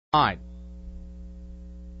line.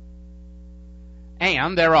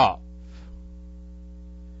 And they're off.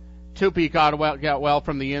 Tupi got well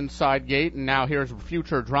from the inside gate, and now here's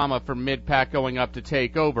Future Drama from mid-pack going up to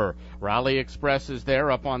take over. Raleigh Express is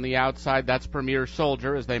there up on the outside. That's Premier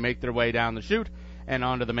Soldier as they make their way down the chute and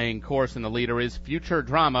onto the main course, and the leader is Future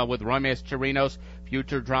Drama with Romes Chirinos.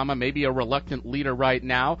 Future Drama, maybe a reluctant leader right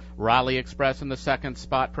now. Raleigh Express in the second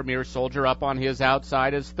spot. Premier Soldier up on his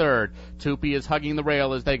outside is third. Tupi is hugging the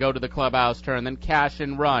rail as they go to the clubhouse turn. Then Cash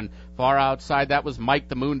and Run. Far outside, that was Mike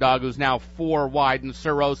the Moondog, who's now 4 wide, and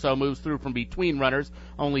Siroso moves through from between runners,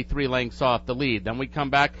 only 3 lengths off the lead. Then we come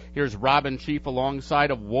back. Here's Robin Chief alongside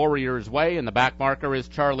of Warrior's Way, and the back marker is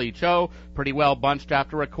Charlie Cho. Pretty well bunched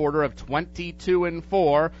after a quarter of 22 and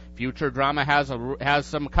 4. Future Drama has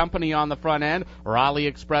some company on the front end. Raleigh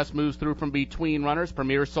Express moves through from between runners.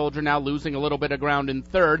 Premier Soldier now losing a little bit of ground in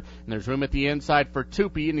third, and there's room at the inside for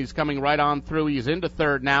Tupi, and he's coming right on through. He's into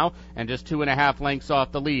third now, and just 2.5 lengths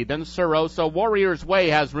off the lead. Then Siroso, Warrior's Way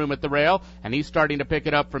has room at the rail, and he's starting to pick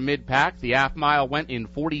it up from mid-pack. The half mile went in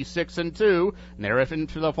 46 and 2, and they're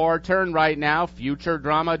into the far turn right now. Future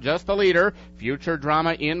Drama just the leader. Future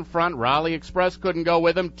Drama in front. Raleigh Express couldn't go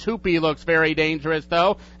with him. Tupi looks very dangerous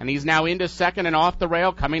though, and he's now into second and off the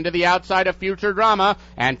rail, coming to the outside of Future Drama,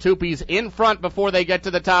 and Tupi's in front before they get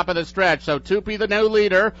to the top of the stretch. So Tupi the new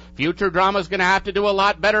leader. Future Drama's going to have to do a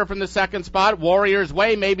lot better from the second spot. Warrior's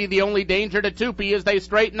Way may be the only danger to Tupi as they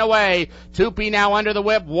straighten away. Tupi now under the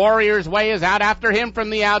whip. Warrior's Way is out after him from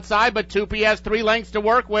the outside, but Tupi has 3 lengths to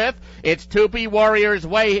work with. It's Tupi, Warrior's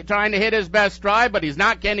Way trying to hit his best stride, but he's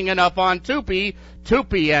not getting enough on Tupi.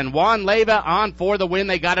 Tupi and Juan Leyva on for the win.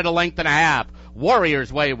 They got it 1.5 lengths.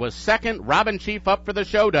 Warrior's Way was second. Robin Chief up for the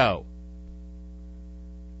show dough.